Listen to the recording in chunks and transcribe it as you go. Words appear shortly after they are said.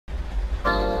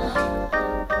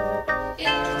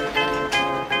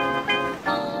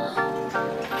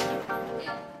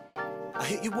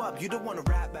hit you up, you don't want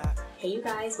to rap back. Hey you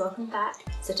guys, welcome back.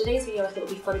 So today's video I thought it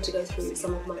would be fun to go through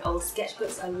some of my old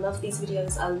sketchbooks. I love these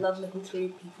videos, I love looking through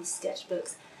people's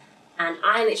sketchbooks, and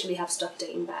I literally have stuff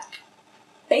dating back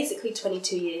basically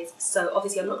 22 years. So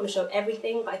obviously I'm not going to show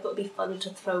everything, but I thought it would be fun to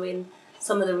throw in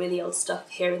some of the really old stuff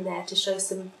here and there to show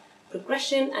some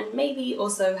progression and maybe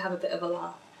also have a bit of a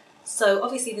laugh. So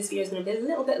obviously this video is going to be a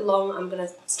little bit long. I'm going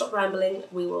to stop rambling.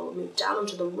 We will move down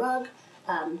onto the rug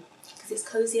because it's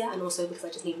cozier and also because I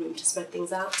just need room to spread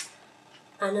things out.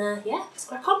 And yeah, let's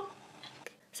crack on.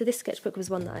 So this sketchbook was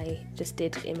one that I just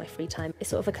did in my free time. It's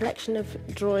sort of a collection of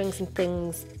drawings and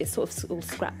things. It's sort of all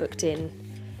scrapbooked in,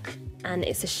 and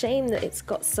it's a shame that it's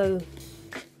got so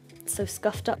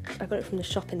scuffed up. I got it from the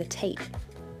shop in the Tate,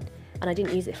 and I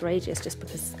didn't use it for ages just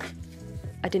because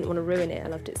I didn't want to ruin it. I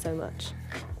loved it so much.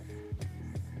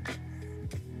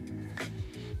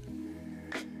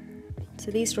 So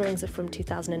these drawings are from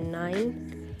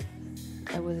 2009.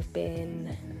 I would have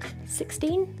been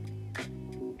 16.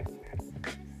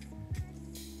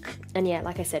 And yeah,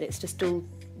 like I said, it's just all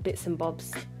bits and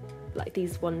bobs. Like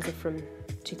these ones are from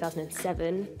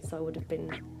 2007, so I would have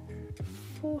been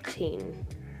 14.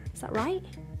 Is that right?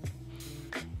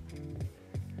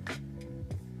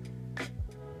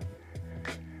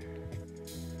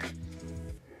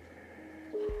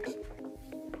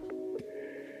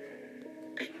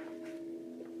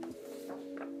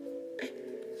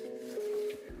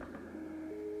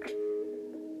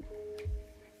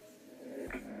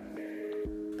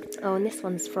 Oh, and this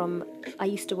one's from, I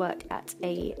used to work at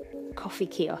a coffee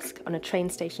kiosk on a train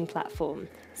station platform,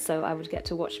 so I would get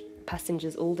to watch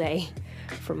passengers all day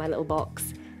from my little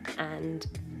box, and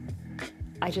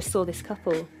I just saw this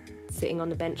couple sitting on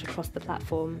the bench across the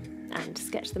platform and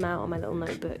sketched them out on my little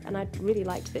notebook, and I really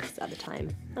liked this at the time,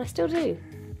 and I still do.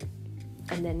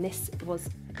 And then this was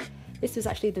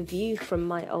actually the view from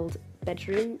my old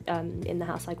bedroom in the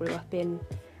house I grew up in.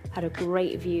 Had a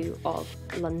great view of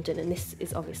London, and this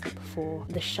is obviously before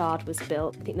the Shard was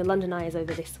built. I think the London Eye is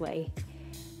over this way.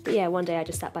 But yeah, one day I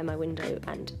just sat by my window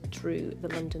and drew the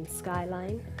London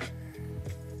skyline.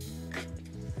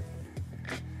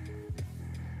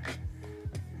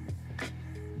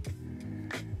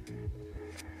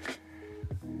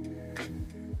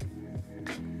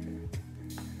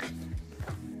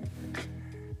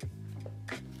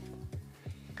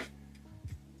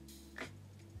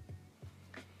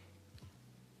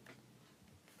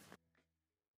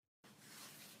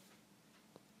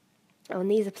 Oh, and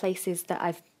these are places that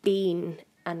I've been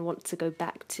and want to go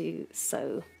back to.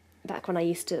 So back when I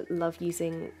used to love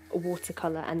using a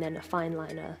watercolour and then a fine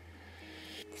liner.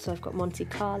 So I've got Monte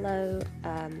Carlo,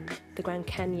 the Grand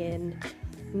Canyon,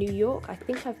 New York. I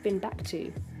think I've been back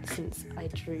to since I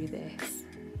drew this.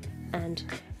 And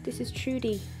this is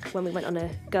Trudy when we went on a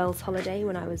girls' holiday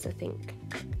when I was, I think,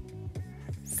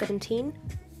 17.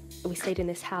 We stayed in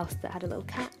this house that had a little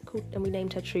cat and we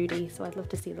named her Trudy, so I'd love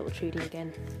to see little Trudy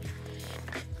again.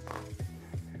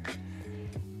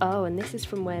 Oh, and this is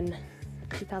from when,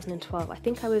 2012, I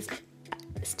think I was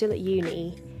still at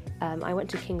uni. I went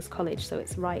to King's College, so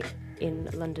it's right in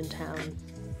London town.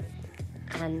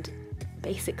 And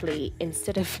basically,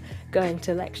 instead of going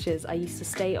to lectures, I used to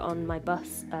stay on my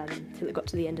bus till it got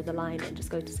to the end of the line and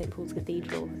just go to St Paul's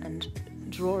Cathedral and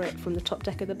draw it from the top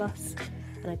deck of the bus.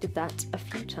 And I did that a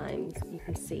few times. You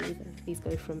can see that these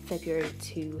go from February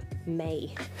to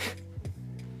May.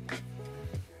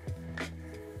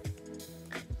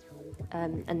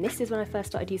 And this is when I first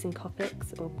started using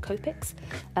Copics,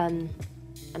 and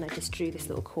I just drew this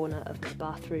little corner of my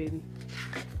bathroom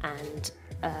and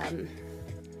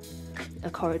a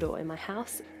corridor in my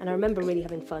house. And I remember really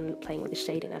having fun playing with the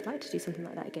shading. I'd like to do something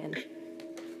like that again.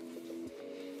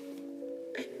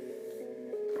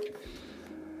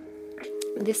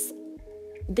 This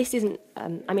isn't,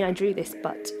 I mean I drew this,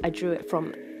 but I drew it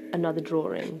from another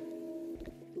drawing.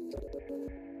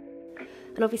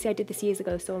 And obviously I did this years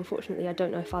ago, so unfortunately I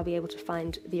don't know if I'll be able to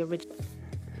find the original.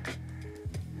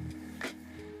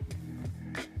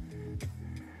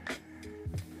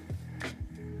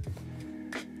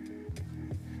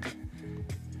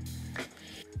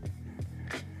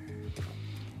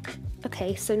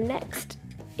 Okay, so next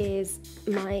is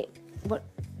my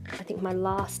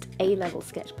last A-level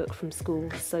sketchbook from school.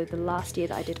 So the last year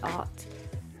that I did art,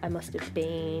 I must have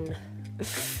been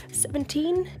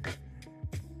 17.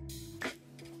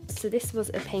 So this was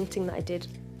a painting that I did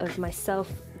of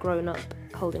myself grown up,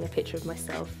 holding a picture of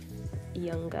myself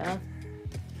younger.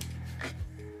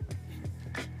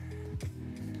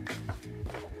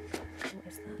 What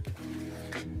is that?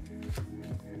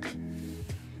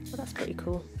 Well, that's pretty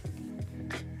cool.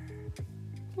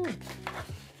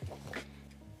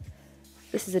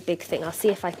 This is a big thing. I'll see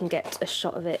if I can get a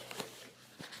shot of it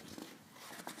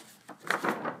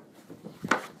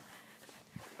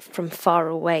from far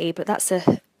away, but that's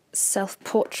a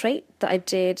self-portrait that I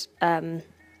did in,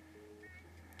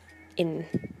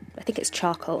 I think it's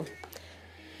charcoal.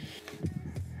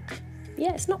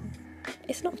 Yeah, it's not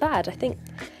bad. I think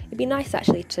it'd be nice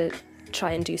actually to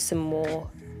try and do some more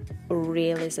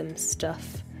realism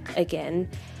stuff again.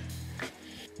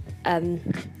 And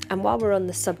while we're on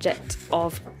the subject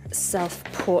of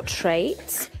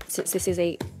self-portraits, since this is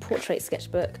a portrait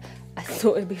sketchbook, I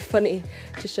thought it'd be funny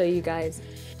to show you guys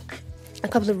a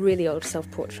couple of really old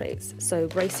self-portraits. So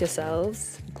brace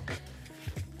yourselves.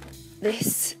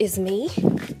 This is me.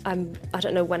 I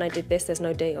don't know when I did this, there's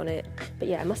no date on it, but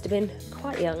yeah, I must have been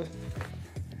quite young.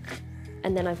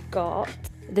 And then I've got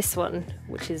this one,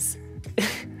 which is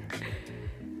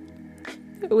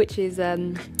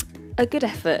a good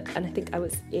effort, and I think I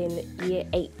was in year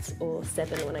 8 or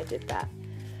 7 when I did that,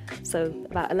 so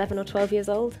about 11 or 12 years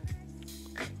old.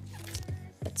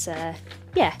 But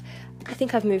yeah, I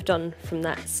think I've moved on from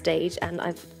that stage, and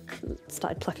I've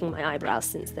started plucking my eyebrows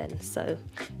since then, so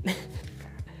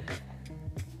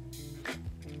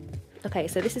okay,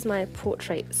 so this is my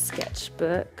portrait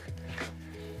sketchbook,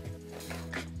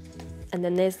 and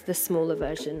then there's the smaller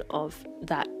version of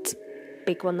that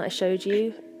big one that I showed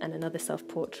you, and another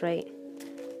self-portrait.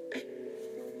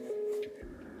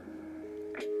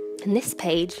 And this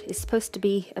page is supposed to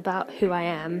be about who I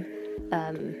am.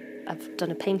 I've done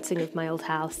a painting of my old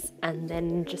house and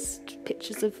then just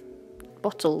pictures of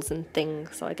bottles and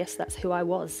things, so I guess that's who I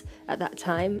was at that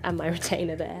time, and my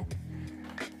retainer there.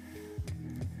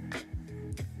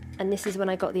 And this is when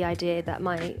I got the idea that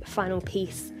my final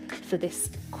piece for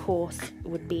this course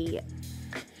would be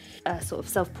a sort of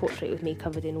self-portrait with me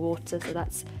covered in water. So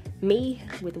that's me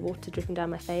with the water dripping down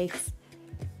my face.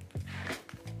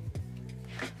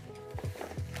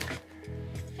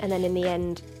 And then in the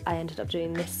end, I ended up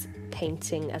doing this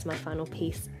painting as my final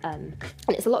piece. And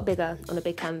it's a lot bigger on a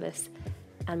big canvas.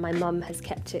 And my mum has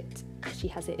kept it. She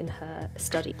has it in her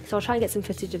study. So I'll try and get some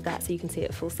footage of that so you can see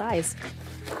it full size.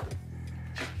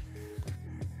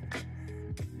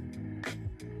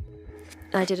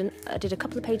 I did a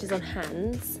couple of pages on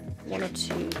hands, 1 or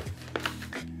 2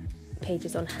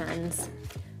 pages on hands.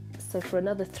 So for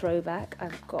another throwback,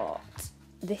 I've got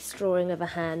this drawing of a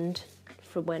hand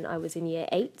from when I was in year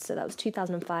 8, so that was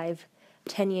 2005,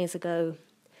 10 years ago.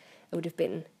 It would have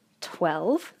been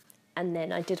 12, and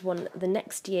then I did one the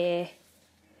next year.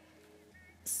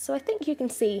 So I think you can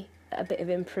see a bit of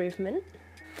improvement,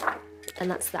 and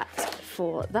that's that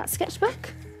for that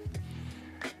sketchbook.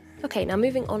 Okay, now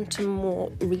moving on to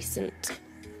more recent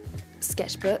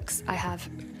sketchbooks. I have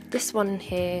this one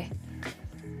here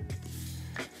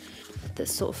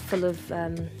that's sort of full of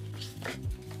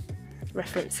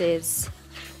references,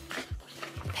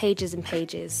 pages and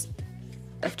pages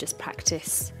of just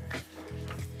practice.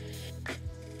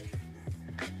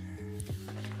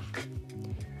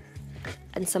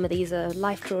 And some of these are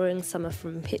life drawings, some are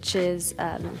from pictures,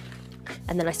 and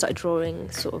then I started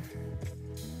drawing sort of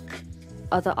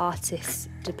other artists'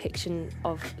 depiction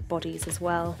of bodies as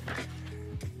well.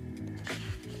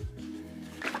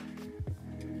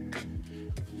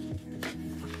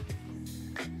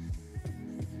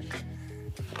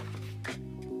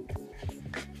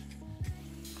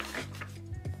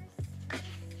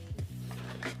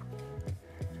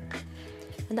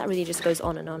 And that really just goes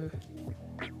on and on.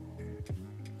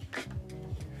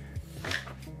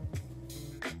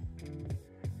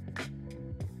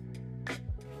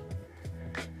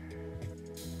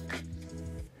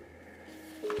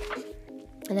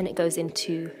 And then it goes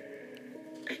into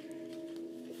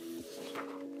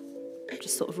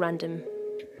just sort of random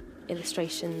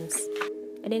illustrations.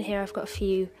 And in here I've got a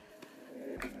few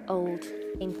old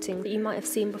paintings that you might have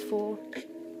seen before.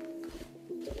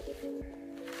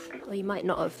 Or you might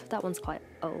not have. That one's quite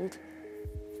old.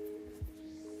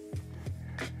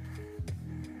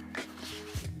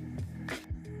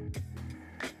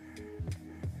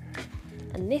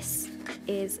 And this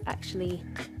is actually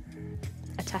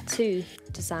a tattoo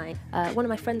design. One of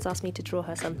my friends asked me to draw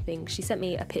her something. She sent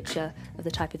me a picture of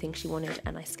the type of thing she wanted,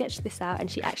 and I sketched this out,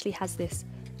 and she actually has this,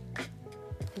 I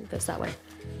think it goes that way.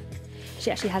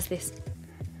 She actually has this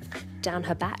down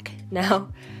her back now,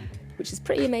 which is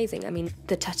pretty amazing. I mean,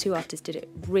 the tattoo artist did it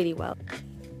really well.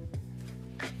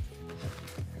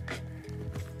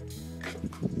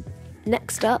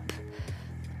 Next up,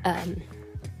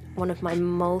 one of my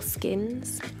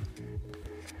moleskins.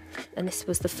 And this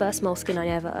was the first moleskin I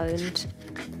ever owned.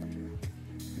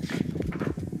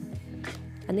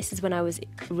 And this is when I was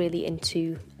really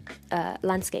into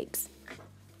landscapes.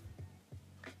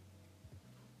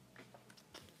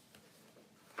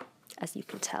 as you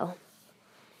can tell.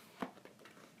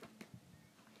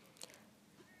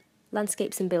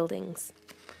 Landscapes and buildings.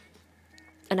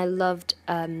 And I loved,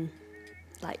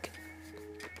 like,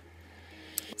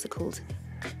 what's it called?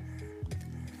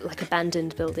 Like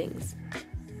abandoned buildings.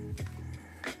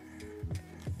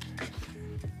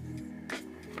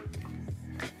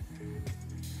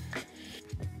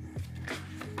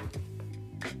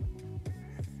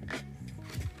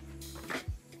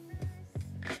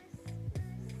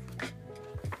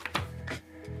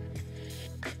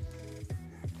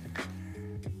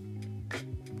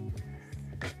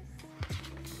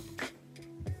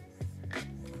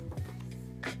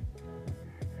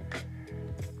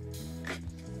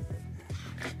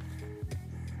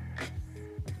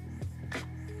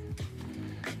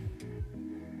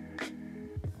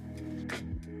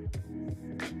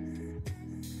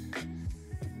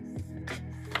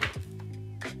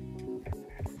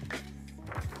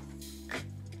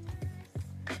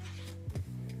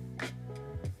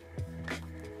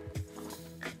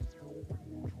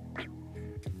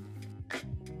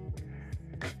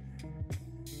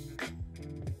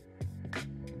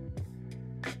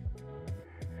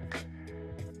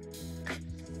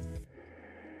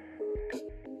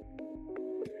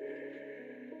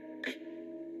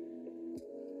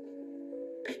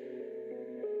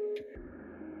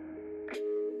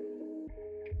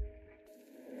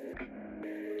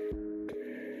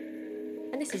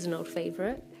 And this is an old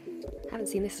favourite. Haven't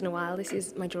seen this in a while. This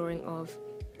is my drawing of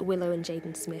Willow and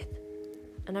Jaden Smith.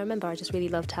 And I remember I just really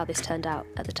loved how this turned out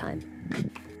at the time.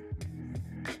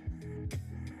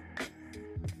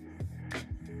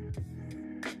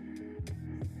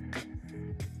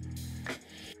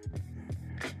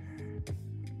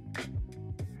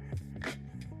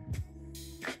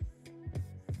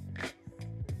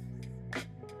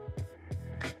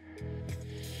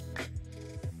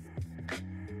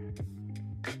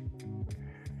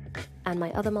 And my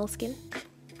other moleskin.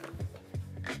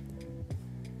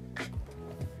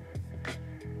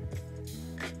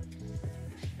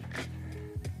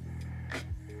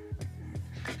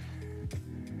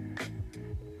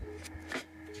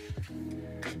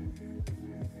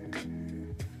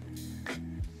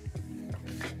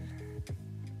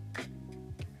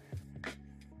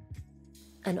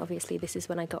 And obviously this is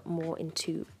when I got more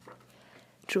into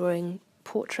drawing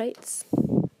portraits.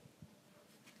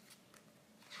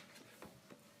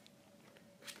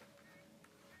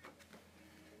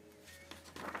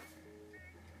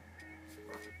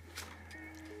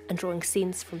 And drawing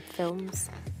scenes from films.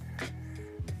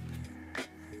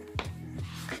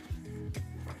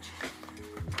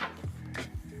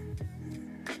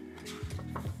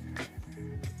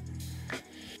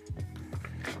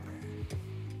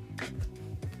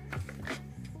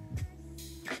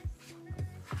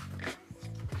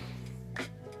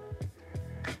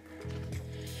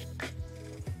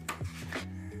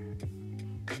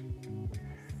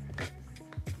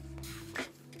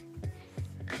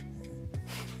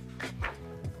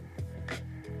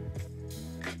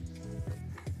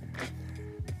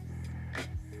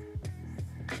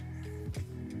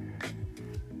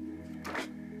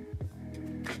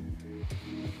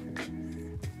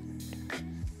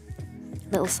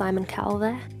 Little Simon Cowell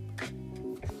there.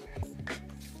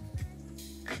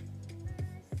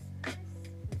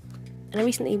 And I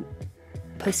recently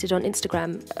posted on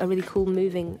Instagram a really cool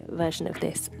moving version of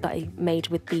this that I made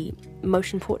with the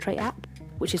motion portrait app,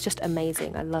 which is just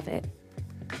amazing. I love it.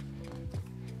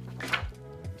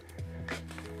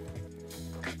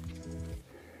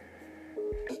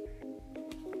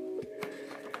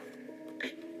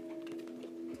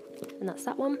 And that's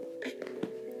that one.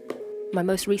 My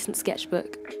most recent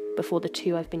sketchbook before the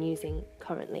two I've been using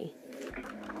currently.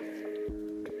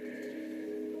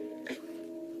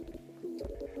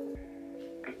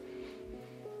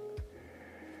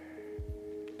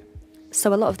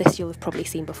 So a lot of this you'll have probably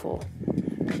seen before.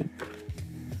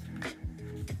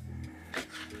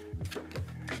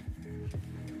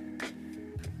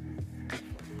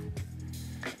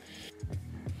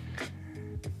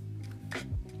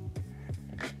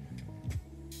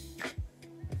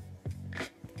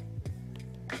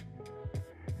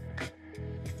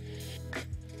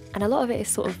 And a lot of it is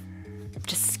sort of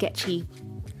just sketchy,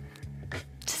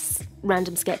 just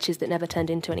random sketches that never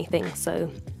turned into anything.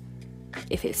 So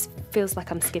if it feels like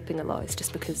I'm skipping a lot, it's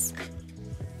just because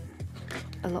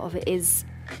a lot of it is,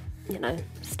 you know,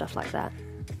 stuff like that.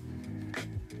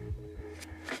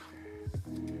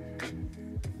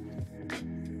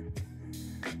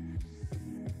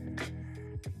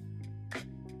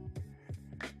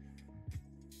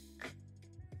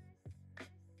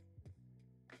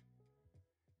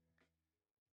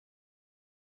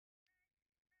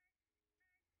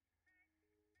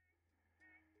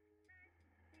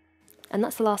 And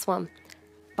that's the last one.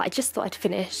 But I just thought I'd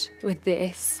finish with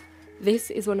this. This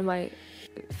is one of my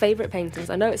favourite paintings.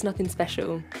 I know it's nothing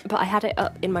special, but I had it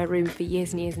up in my room for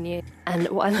years and years and years. And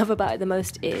what I love about it the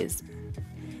most is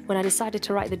when I decided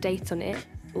to write the date on it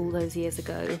all those years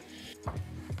ago,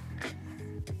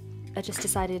 I just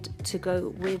decided to go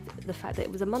with the fact that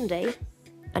it was a Monday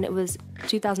and it was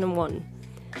 2001.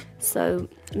 So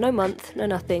no month, no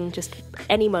nothing, just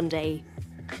any Monday,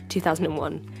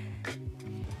 2001.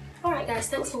 Alright guys,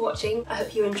 thanks for watching. I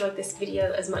hope you enjoyed this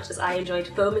video as much as I enjoyed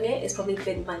filming it. It's probably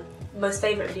been my most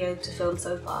favourite video to film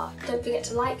so far. Don't forget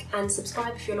to like and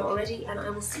subscribe if you're not already, and I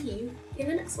will see you in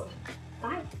the next one.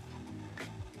 Bye!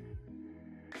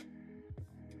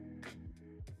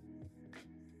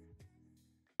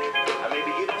 I maybe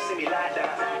you don't see me lie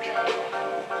down.